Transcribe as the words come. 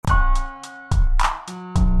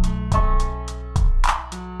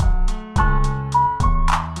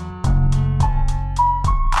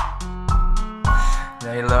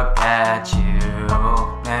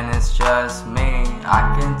just me. I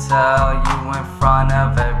can tell you in front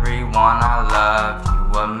of everyone I love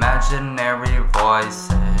you. Imaginary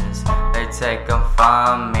voices, they take them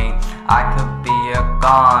from me. I could be a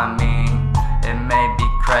gone me, it may be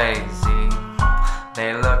crazy.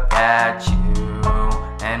 They look at you,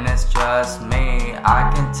 and it's just me.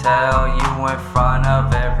 I can tell you in front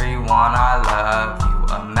of everyone I love you.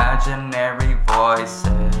 Imaginary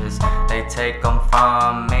voices, they take them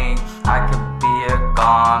from me. I could be a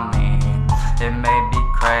gone me, it may be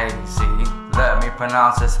crazy. Let me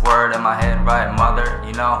pronounce this word in my head right, mother.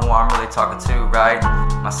 You know who I'm really talking to, right?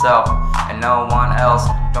 Myself and no one else.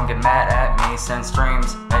 Don't get mad at me, send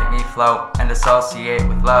streams, make me float and dissociate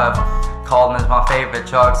with love. Calm is my favorite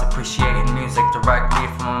drugs, appreciating music directly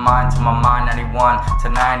from my mind to my mind. 91 to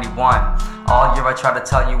 91. All year I try to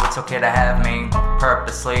tell you it's okay to have me.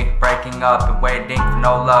 Purposely breaking up and waiting for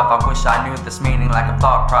no love. I wish I knew this meaning like a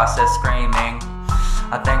thought process screaming.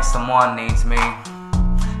 I think someone needs me.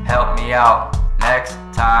 Help me out next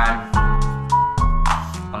time.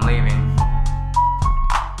 I'm leaving.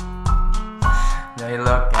 They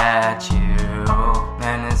look at you,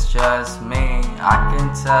 and it's just me. I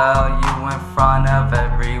can tell you in front of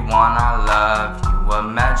everyone I love you.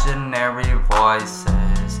 Imaginary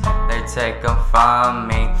voices, they take them from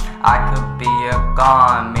me. I could be a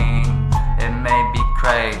gone me, it may be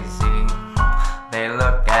crazy. They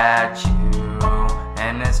look at you,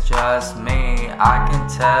 and it's just me. I can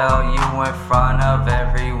tell you in front of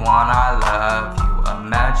everyone I love you.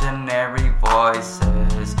 Imaginary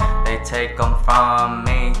voices, they take them from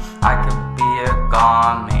me. I could be a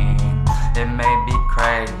gone me, it may be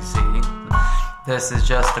crazy. This is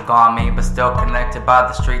just a gone me, but still connected by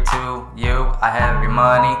the street to you. I have your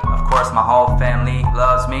money, of course my whole family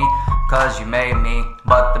loves me, cause you made me.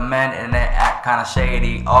 But the men in it act kinda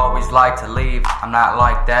shady, always like to leave. I'm not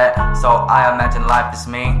like that, so I imagine life is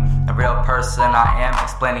me. The real person I am,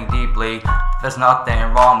 explaining deeply. There's nothing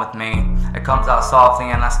wrong with me. It comes out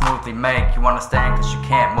softly and I smoothly make you understand, cause you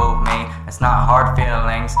can't move me. It's not hard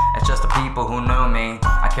feelings, it's just the people who knew me.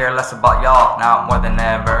 I care less about y'all, now more than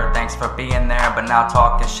ever. Thanks for being there, but now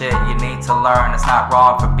talking shit you need to learn. It's not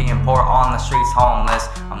wrong for being poor on the streets, homeless.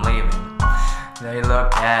 I'm leaving. They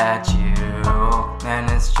look at you, and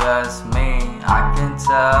it's just me. I can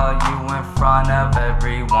tell you in front of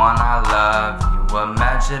everyone I love you.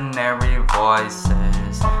 Imaginary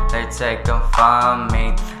voices, they take them from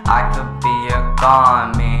me. I could be a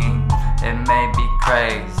gone me, it may be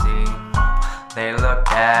crazy. They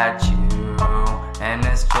look at you, and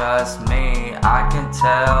it's just me. I can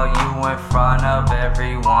tell you in front of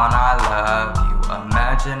everyone I love you.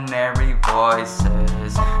 Imaginary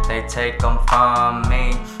voices, they take them from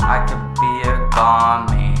me. I could be a gone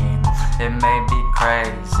me, it may be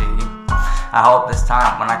crazy. I hope this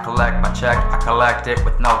time when I collect my check, I collect it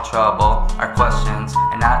with no trouble or questions,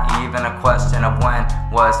 and not even a question of when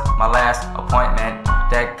was my last appointment.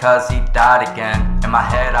 Dead cause he died again. In my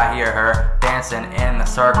head I hear her dancing in the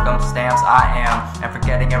circumstance I am, and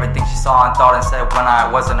forgetting everything she saw and thought and said when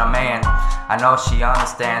I wasn't a man. I know she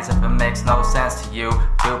understands if it makes no sense to you.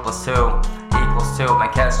 2 + 2 = 2. My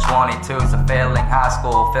catch-22 is a failing high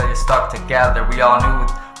school. Failure stuck together. We all knew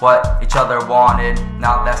what each other wanted.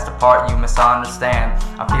 Now that's the part you misunderstand.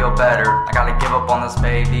 I feel better, I gotta give up on this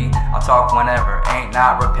baby. I'll talk whenever, ain't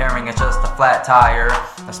not repairing, it's just a flat tire.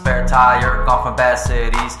 A spare tire, gone from bad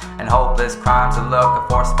cities and hopeless crimes, and looking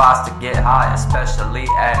for spots to get high, especially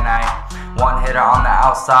at night. One hitter on the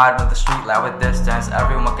outside with the street light with distance.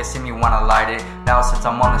 Everyone can see me when I light it. Now since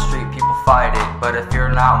I'm on the street, people fight it. But if you're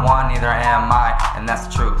not one, neither am I, and that's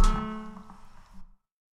the truth.